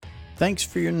Thanks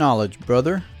for your knowledge,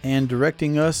 brother, and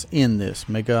directing us in this.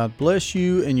 May God bless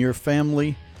you and your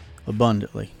family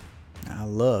abundantly. I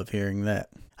love hearing that.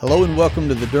 Hello and welcome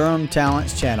to the Durham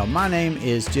Talents channel. My name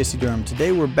is Jesse Durham.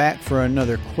 Today we're back for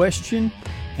another question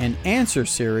and answer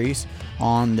series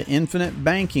on the infinite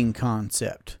banking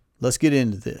concept. Let's get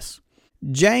into this.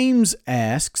 James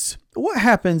asks, what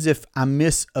happens if I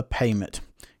miss a payment?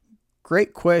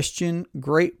 Great question,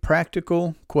 great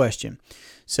practical question.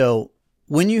 So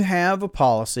when you have a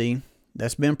policy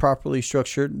that's been properly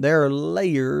structured, there are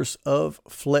layers of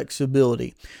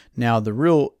flexibility. Now, the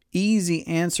real easy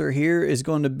answer here is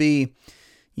going to be,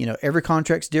 every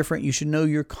contract's different. You should know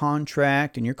your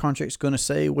contract, and your contract's going to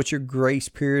say what your grace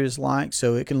period is like.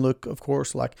 So it can look, of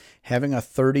course, like having a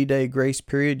 30-day grace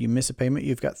period. You miss a payment,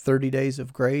 you've got 30 days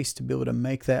of grace to be able to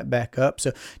make that back up.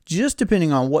 So just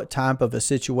depending on what type of a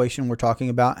situation we're talking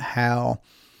about, how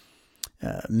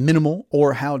minimal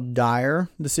or how dire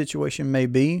the situation may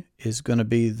be is going to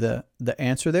be the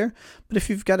answer there. But if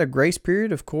you've got a grace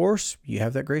period, of course, you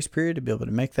have that grace period to be able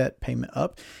to make that payment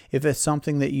up. If it's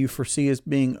something that you foresee as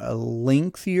being a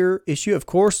lengthier issue, of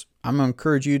course, I'm going to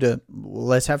encourage you to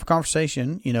let's have a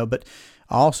conversation, but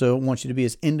I also want you to be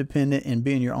as independent and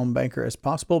being your own banker as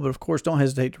possible. But of course, don't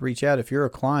hesitate to reach out. If you're a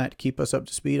client, keep us up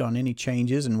to speed on any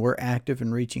changes. And we're active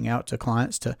in reaching out to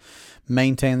clients to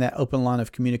maintain that open line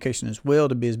of communication as well,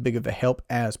 to be as big of a help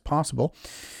as possible.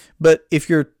 But if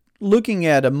you're looking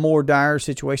at a more dire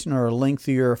situation or a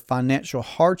lengthier financial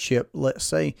hardship, let's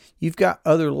say you've got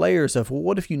other layers of, well,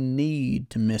 what if you need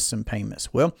to miss some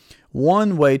payments? Well,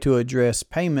 one way to address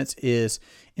payments is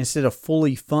instead of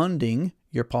fully funding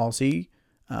your policy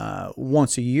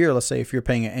once a year, let's say if you're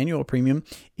paying an annual premium,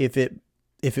 if it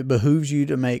behooves you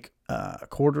to make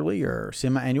quarterly or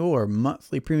semi-annual or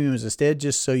monthly premiums instead,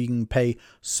 just so you can pay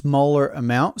smaller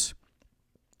amounts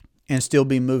and still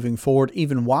be moving forward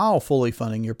even while fully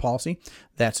funding your policy,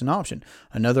 that's an option.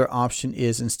 Another option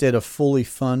is instead of fully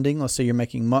funding, let's say you're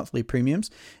making monthly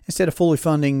premiums, instead of fully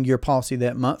funding your policy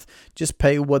that month, just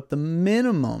pay what the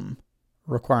minimum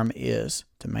requirement is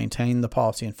to maintain the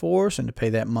policy in force and to pay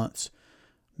that month's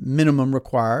minimum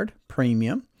required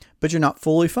premium, but you're not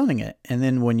fully funding it. And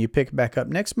then when you pick it back up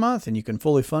next month and you can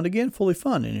fully fund again, fully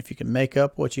fund. And if you can make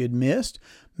up what you had missed,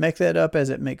 make that up as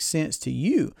it makes sense to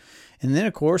you. And then,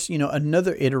 of course,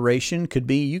 another iteration could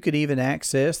be you could even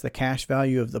access the cash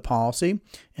value of the policy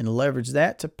and leverage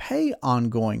that to pay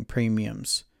ongoing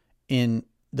premiums in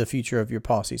the future of your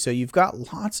policy. So you've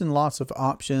got lots and lots of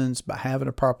options. By having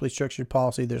a properly structured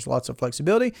policy, there's lots of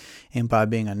flexibility. And by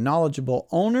being a knowledgeable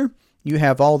owner, you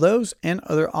have all those and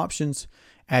other options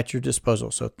at your disposal.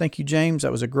 So thank you, James.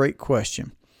 That was a great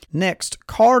question. Next,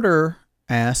 Carter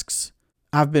asks,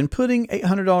 I've been putting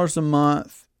 $800 a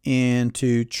month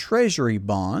into treasury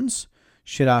bonds.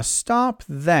 Should I stop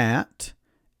that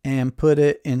and put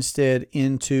it instead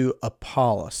into a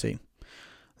policy?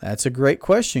 That's a great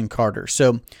question, Carter.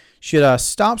 So should I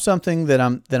stop something that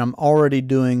I'm already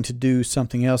doing to do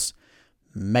something else?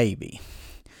 Maybe.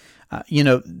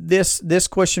 This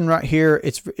question right here,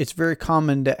 it's very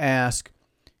common to ask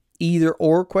either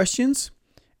or questions.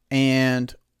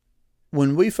 And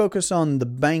when we focus on the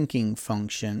banking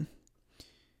function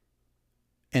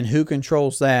and who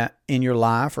controls that in your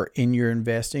life or in your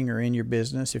investing or in your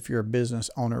business, if you're a business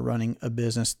owner running a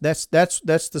business, that's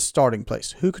the starting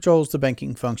place. Who controls the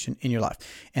banking function in your life?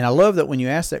 And I love that when you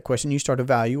ask that question, you start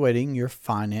evaluating your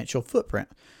financial footprint.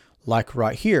 Like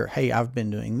right here, hey, I've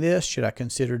been doing this. Should I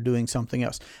consider doing something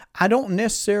else? I don't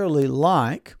necessarily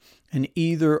like an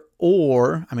either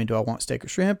or. I mean, do I want steak or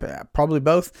shrimp? Probably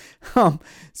both.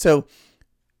 So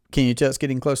can you tell it's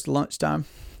getting close to lunchtime?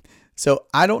 So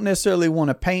I don't necessarily want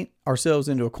to paint ourselves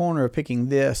into a corner of picking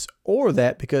this or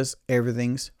that because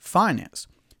everything's finance.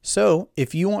 So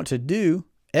if you want to do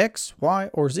X,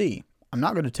 Y, or Z, I'm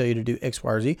not going to tell you to do X,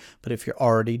 Y, or Z, but if you're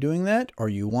already doing that or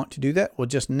you want to do that, well,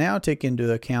 just now take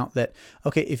into account that,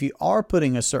 okay, if you are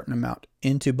putting a certain amount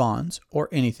into bonds or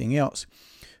anything else,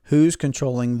 who's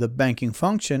controlling the banking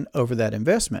function over that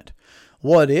investment?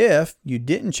 What if you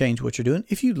didn't change what you're doing?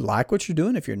 If you like what you're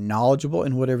doing, if you're knowledgeable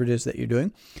in whatever it is that you're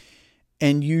doing,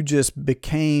 and you just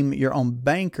became your own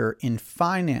banker in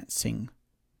financing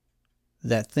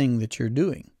that thing that you're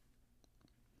doing.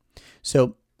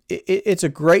 So it's a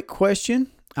great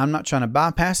question. I'm not trying to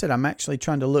bypass it. I'm actually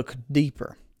trying to look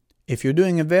deeper. If you're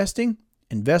doing investing,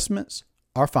 investments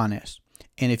are financed.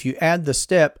 And if you add the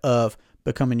step of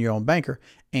becoming your own banker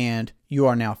and you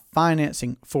are now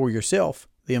financing for yourself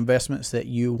the investments that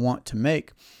you want to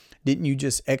make, didn't you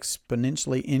just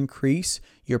exponentially increase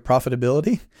your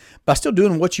profitability by still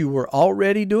doing what you were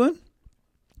already doing?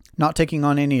 not taking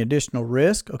on any additional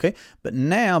risk. Okay. But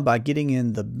now by getting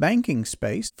in the banking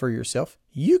space for yourself,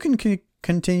 you can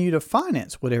continue to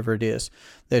finance whatever it is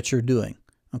that you're doing.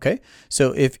 Okay.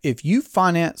 So if you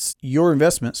finance your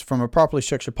investments from a properly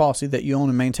structured policy that you own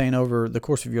and maintain over the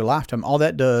course of your lifetime, all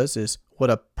that does is what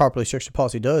a properly structured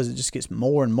policy does. It just gets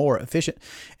more and more efficient,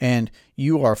 and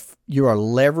you are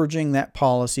leveraging that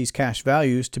policy's cash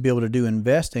values to be able to do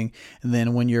investing. And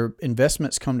then when your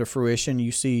investments come to fruition,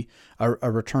 you see a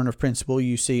return of principal.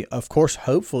 You see, of course,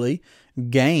 hopefully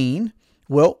gain.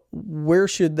 Well, where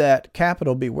should that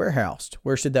capital be warehoused?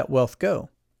 Where should that wealth go?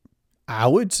 I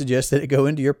would suggest that it go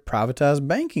into your privatized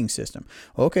banking system.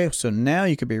 Okay, so now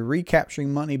you could be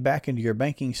recapturing money back into your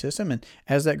banking system. And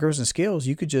as that grows and scales,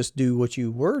 you could just do what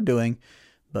you were doing,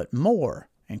 but more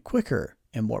and quicker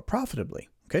and more profitably.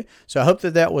 Okay, so I hope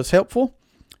that was helpful.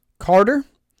 Carter,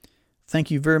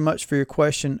 thank you very much for your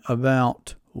question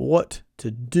about what to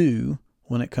do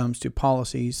when it comes to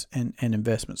policies and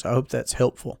investments. I hope that's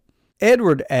helpful.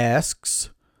 Edward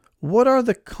asks, what are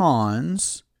the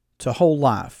cons to whole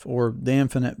life or the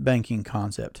infinite banking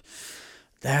concept?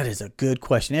 That is a good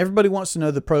question. Everybody wants to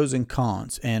know the pros and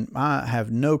cons, and I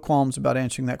have no qualms about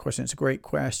answering that question. It's a great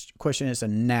question. It's a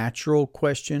natural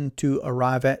question to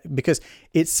arrive at because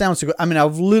it sounds so good. I mean,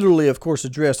 I've literally, of course,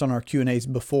 addressed on our Q&As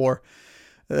before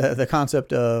the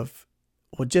concept of,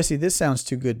 well, Jesse, this sounds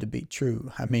too good to be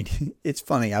true. I mean, it's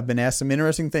funny. I've been asked some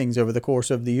interesting things over the course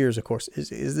of the years. Of course,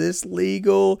 is this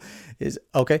legal?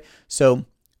 Okay. So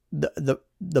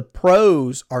the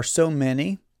pros are so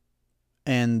many,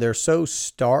 and they're so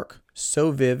stark,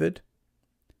 so vivid,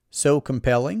 so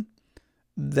compelling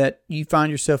that you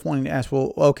find yourself wanting to ask,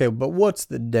 well, okay, but what's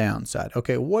the downside?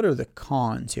 Okay, what are the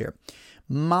cons here?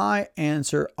 My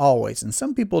answer always, and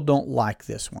some people don't like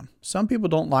this one. Some people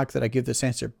don't like that I give this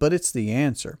answer, but it's the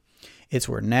answer. It's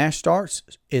where Nash starts.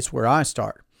 It's where I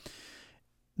start.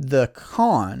 The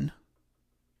con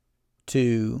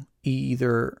to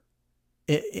either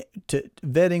to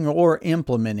vetting or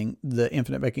implementing the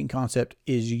infinite banking concept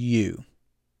is you.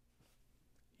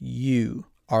 You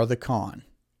are the con.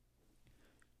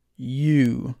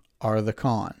 You are the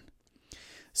con.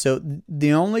 So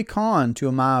the only con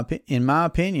in my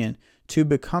opinion, to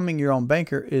becoming your own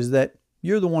banker is that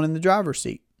you're the one in the driver's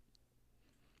seat.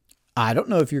 I don't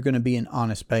know if you're going to be an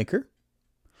honest banker.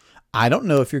 I don't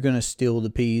know if you're going to steal the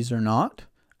peas or not.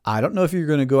 I don't know if you're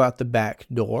going to go out the back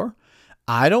door.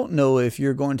 I don't know if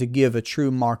you're going to give a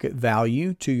true market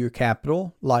value to your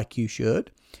capital like you should.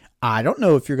 I don't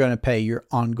know if you're going to pay your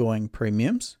ongoing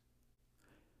premiums.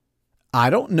 I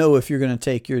don't know if you're going to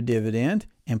take your dividend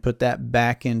and put that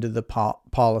back into the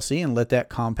policy and let that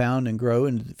compound and grow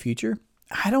into the future.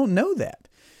 I don't know that.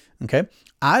 Okay.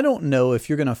 I don't know if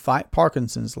you're going to fight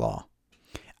Parkinson's law.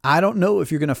 I don't know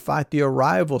if you're going to fight the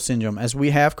arrival syndrome. As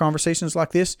we have conversations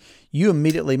like this, you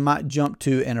immediately might jump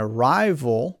to an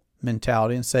arrival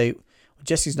mentality and say,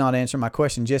 Jesse's not answering my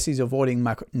question. Jesse's avoiding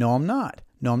my question. No, I'm not.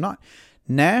 No, I'm not.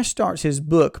 Nash starts his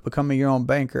book, Becoming Your Own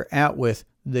Banker, out with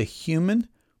the human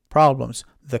problems.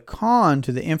 The con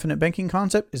to the infinite banking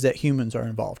concept is that humans are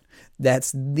involved.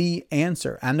 That's the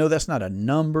answer. I know that's not a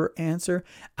number answer.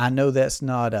 I know that's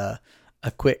not a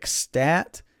quick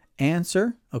stat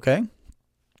answer. Okay.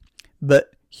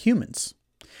 But humans.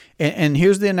 And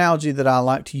here's the analogy that I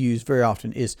like to use very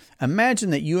often is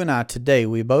imagine that you and I today,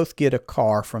 we both get a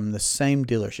car from the same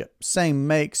dealership, same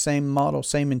make, same model,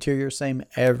 same interior, same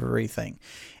everything.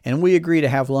 And we agree to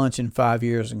have lunch in 5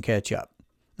 years and catch up.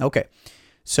 Okay.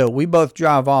 So we both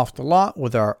drive off the lot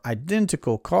with our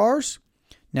identical cars.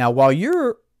 Now, while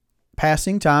you're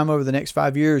passing time over the next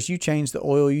 5 years, you change the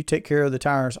oil, you take care of the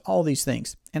tires, all these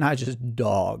things. And I just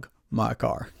dog my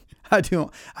car. I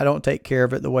don't take care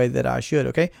of it the way that I should,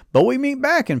 okay? But we meet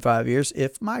back in 5 years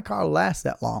if my car lasts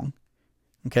that long,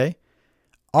 okay?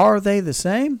 Are they the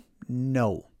same?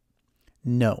 No.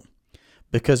 No.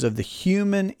 Because of the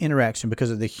human interaction,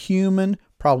 because of the human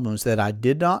problems that I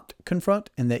did not confront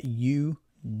and that you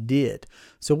did.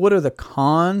 So what are the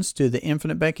cons to the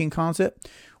infinite banking concept?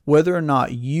 Whether or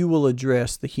not you will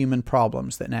address the human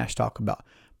problems that Nash talked about.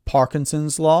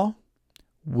 Parkinson's law,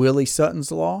 Willie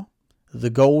Sutton's law, the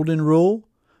golden rule,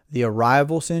 the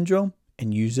arrival syndrome,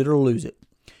 and use it or lose it.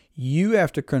 You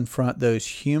have to confront those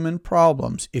human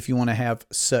problems if you want to have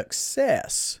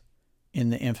success in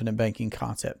the infinite banking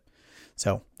concept.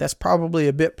 So that's probably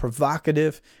a bit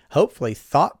provocative, hopefully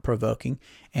thought-provoking,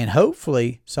 and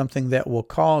hopefully something that will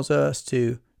cause us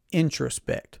to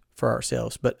introspect for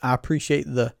ourselves. But I appreciate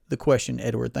the question,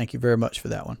 Edward. Thank you very much for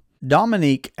that one.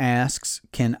 Dominique asks,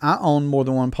 can I own more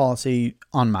than one policy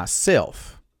on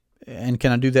myself? And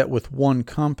can I do that with one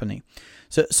company?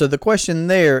 So the question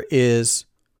there is,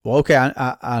 Well, okay,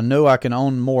 I know I can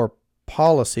own more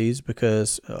policies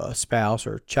because a spouse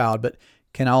or child, but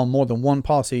can I own more than one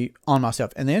policy on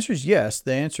myself? And the answer is yes.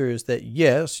 The answer is that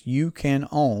yes, you can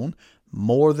own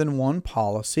more than one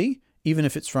policy, even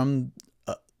if it's from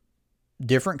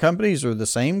different companies or the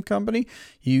same company.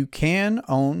 You can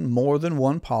own more than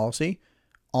one policy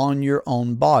on your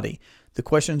own body. The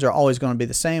questions are always going to be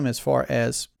the same as far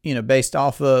as, based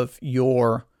off of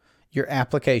your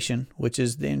application, which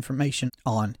is the information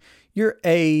on your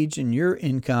age and your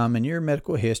income and your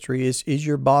medical history. Is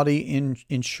your body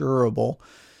insurable?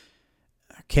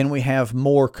 Can we have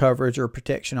more coverage or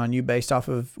protection on you based off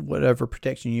of whatever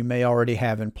protection you may already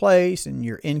have in place and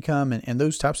your income and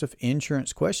those types of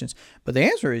insurance questions? But the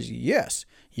answer is yes.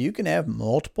 You can have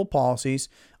multiple policies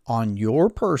on your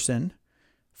person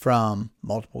from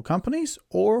multiple companies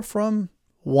or from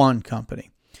one company.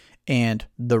 And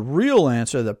the real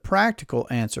answer, the practical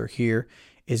answer here,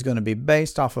 is going to be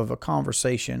based off of a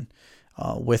conversation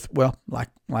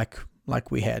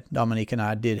like we had. Dominique and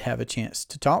I did have a chance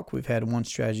to talk. We've had one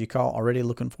strategy call already.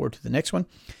 Looking forward to the next one.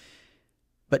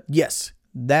 But yes,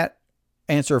 that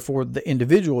answer for the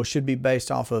individual should be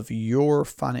based off of your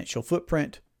financial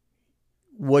footprint,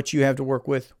 what you have to work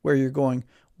with, where you're going,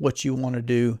 what you want to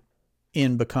do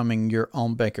in becoming your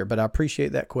own banker. But I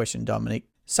appreciate that question, Dominique.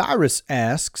 Cyrus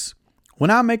asks, when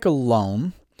I make a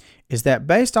loan, is that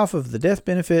based off of the death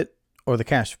benefit or the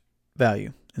cash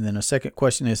value? And then a second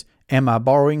question is, am I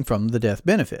borrowing from the death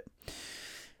benefit?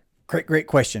 Great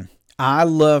question. I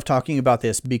love talking about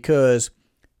this because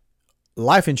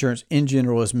life insurance in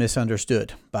general is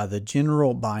misunderstood by the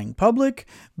general buying public,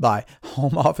 by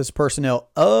home office personnel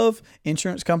of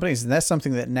insurance companies. And that's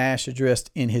something that Nash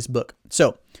addressed in his book.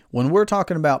 So when we're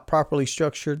talking about properly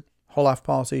structured whole life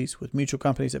policies with mutual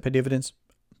companies that pay dividends,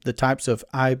 the types of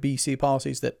IBC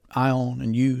policies that I own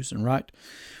and use and write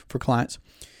for clients,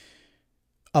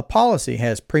 a policy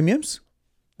has premiums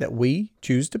that we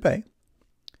choose to pay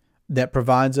that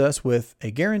provides us with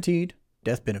a guaranteed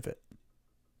death benefit.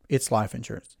 It's life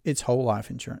insurance. It's whole life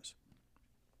insurance.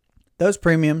 Those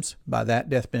premiums buy that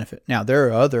death benefit. Now, there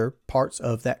are other parts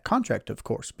of that contract, of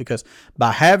course, because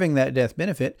by having that death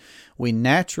benefit, we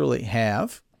naturally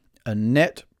have a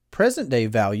net present day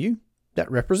value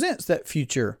that represents that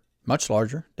future, much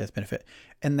larger death benefit.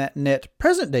 And that net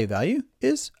present day value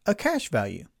is a cash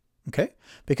value. Okay?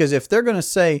 Because if they're going to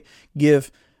say,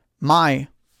 give my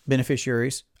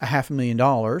beneficiaries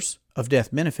 $500,000 of death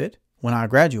benefit when I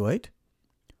graduate,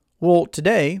 well,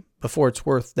 today, before it's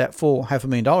worth that full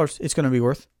 $500,000, it's going to be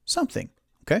worth something.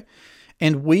 Okay?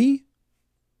 And we,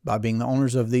 by being the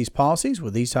owners of these policies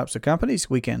with these types of companies,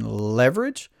 we can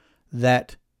leverage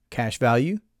that cash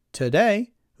value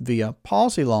today via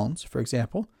policy loans, for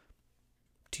example,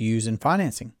 to use in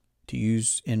financing, to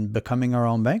use in becoming our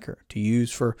own banker, to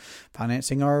use for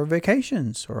financing our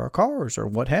vacations or our cars or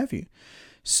what have you.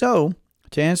 So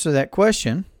to answer that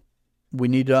question, we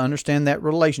need to understand that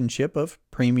relationship of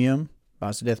premium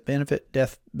buys the death benefit.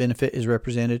 Death benefit is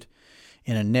represented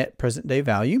in a net present day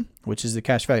value, which is the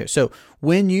cash value. So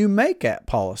when you make that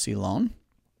policy loan,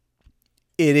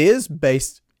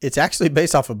 it's actually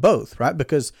based off of both, right?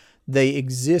 Because they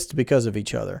exist because of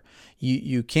each other.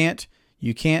 You can't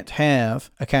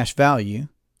have a cash value,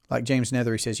 like James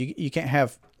Nethery says. You can't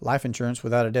have life insurance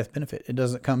without a death benefit. It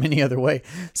doesn't come any other way.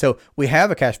 So we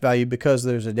have a cash value because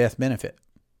there's a death benefit.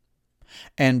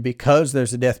 And because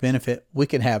there's a death benefit, we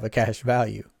can have a cash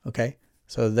value. Okay?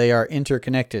 So they are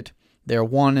interconnected. They're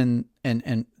one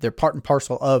and they're part and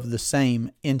parcel of the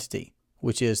same entity,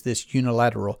 which is this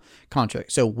unilateral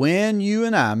contract. So when you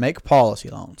and I make policy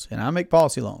loans, and I make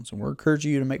policy loans, and we're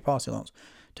encouraging you to make policy loans,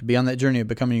 to be on that journey of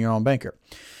becoming your own banker,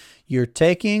 you're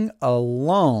taking a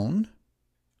loan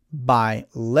by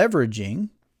leveraging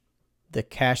the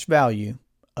cash value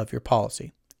of your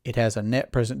policy. It has a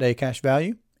net present day cash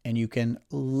value, and you can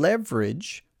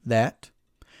leverage that.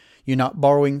 You're not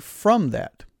borrowing from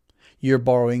that. You're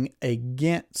borrowing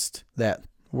against that.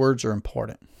 Words are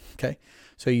important. Okay.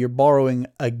 So you're borrowing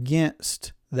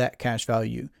against that cash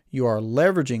value. You are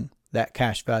leveraging that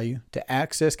cash value to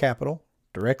access capital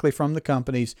directly from the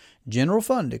company's general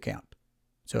fund account.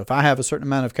 So if I have a certain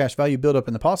amount of cash value built up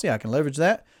in the policy, I can leverage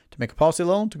that to make a policy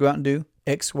loan to go out and do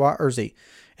X, Y, or Z.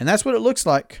 And that's what it looks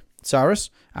like, Cyrus.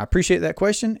 I appreciate that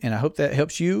question, and I hope that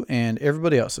helps you and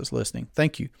everybody else that's listening.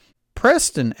 Thank you.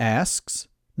 Preston asks,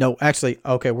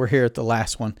 we're here at the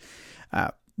last one.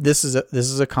 This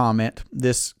is a comment.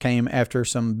 This came after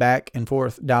some back and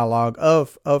forth dialogue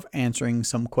of answering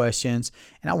some questions,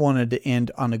 and I wanted to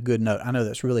end on a good note. I know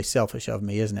that's really selfish of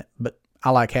me, isn't it? But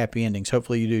I like happy endings.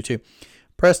 Hopefully you do too.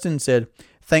 Preston said,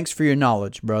 "Thanks for your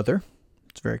knowledge, brother."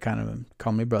 It's very kind of him.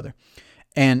 Call me brother.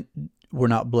 And we're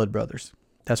not blood brothers.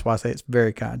 That's why I say it's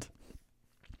very kind.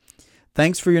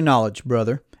 Thanks for your knowledge,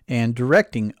 brother, and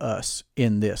directing us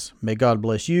in this. May God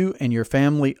bless you and your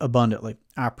family abundantly.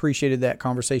 I appreciated that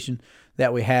conversation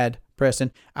that we had,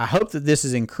 Preston. I hope that this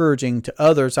is encouraging to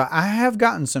others. I have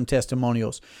gotten some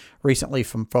testimonials recently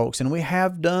from folks, and we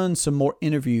have done some more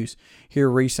interviews here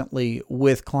recently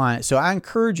with clients. So I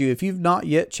encourage you, if you've not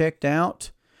yet checked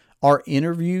out our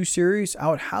interview series, I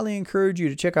would highly encourage you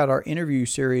to check out our interview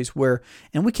series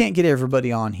and we can't get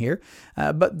everybody on here,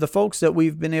 but the folks that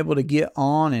we've been able to get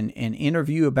on and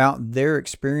interview about their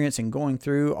experience and going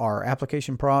through our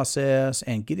application process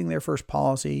and getting their first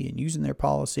policy and using their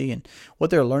policy and what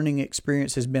their learning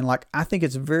experience has been like. I think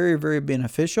it's very, very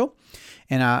beneficial.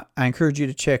 And I encourage you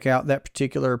to check out that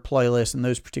particular playlist and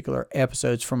those particular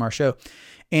episodes from our show.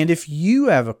 And if you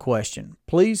have a question,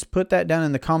 please put that down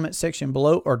in the comment section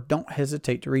below, or don't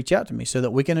hesitate to reach out to me so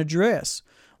that we can address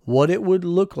what it would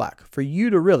look like for you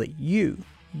to really, you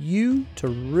to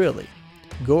really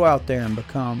go out there and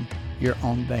become your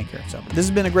own banker. So this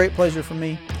has been a great pleasure for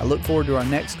me. I look forward to our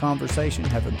next conversation.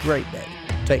 Have a great day.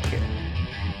 Take care.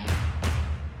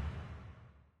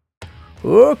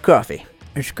 Oh, coffee.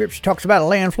 The scripture talks about a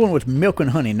land flowing with milk and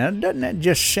honey. Now, doesn't that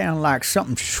just sound like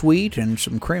something sweet and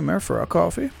some creamer for a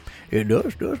coffee? It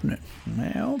does, doesn't it?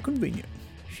 How convenient.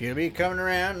 She'll be coming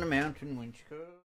around the mountain when she comes.